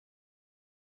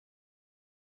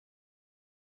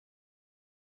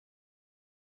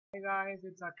Hey guys,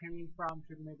 it's Akhil from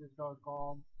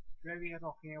shipmakers.com. Today we are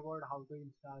talking about how to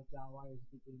install Java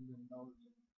SDK in Windows.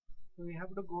 So you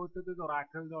have to go to this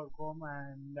oracle.com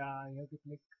and you have to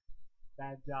click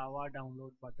that Java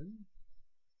download button.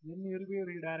 Then you will be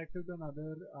redirected to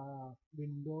another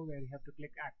window where you have to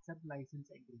click accept license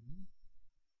agreement.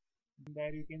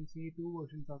 There you can see two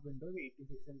versions of Windows 86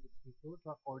 and 64.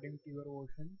 So according to your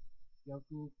version, you have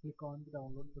to click on the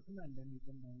download button and then you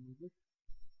can download it.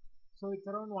 So it's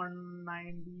around 198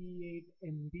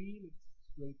 MB.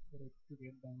 Let's wait for it to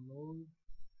get downloaded.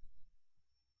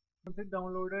 Once it's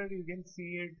downloaded, you can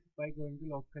see it by going to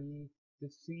local, the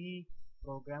C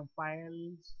program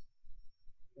files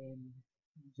in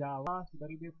Java. So there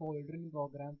will be a folder in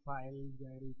program files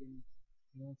where you can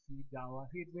see Java.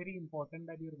 See, it's very important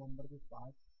that you remember this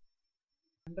part.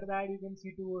 Under that, you can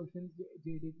see two versions,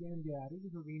 JDK and JRE.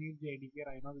 So we need JDK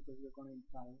right now because we're going to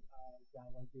install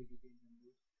Java JDK in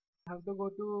Windows. Have to go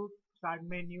to start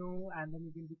menu and then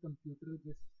you can see computer.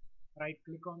 Just right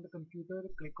click on the computer,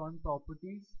 click on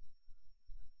properties,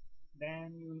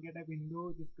 then you will get a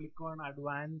window. Just click on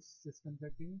advanced system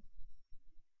settings,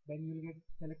 then you will get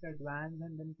select advanced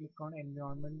and then click on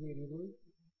environment variables.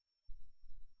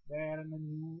 There in the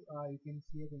new you can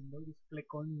see a window. Just click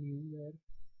on new there.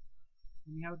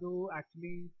 And you have to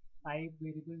actually type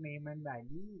variable name and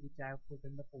value, which I have put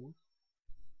in the post,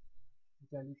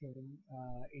 which I'll be sharing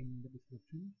in the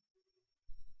description.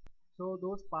 So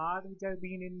those paths which have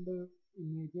been in the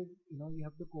images, you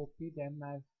have to copy them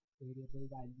as variable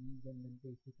values and then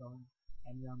paste it on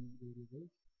environment variables.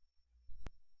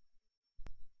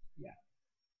 Yeah,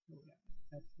 so yeah,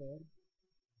 that's there.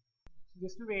 So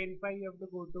just to verify, you have to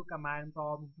go to command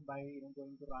prompt by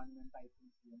going to run and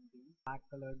typing cmd black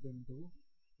colored window.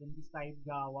 Then just type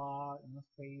Java,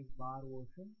 space bar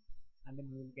version, and then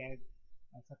you will get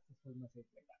a successful message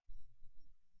like that.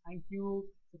 Thank you.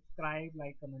 Subscribe,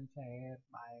 like, comment, share.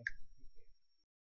 Bye.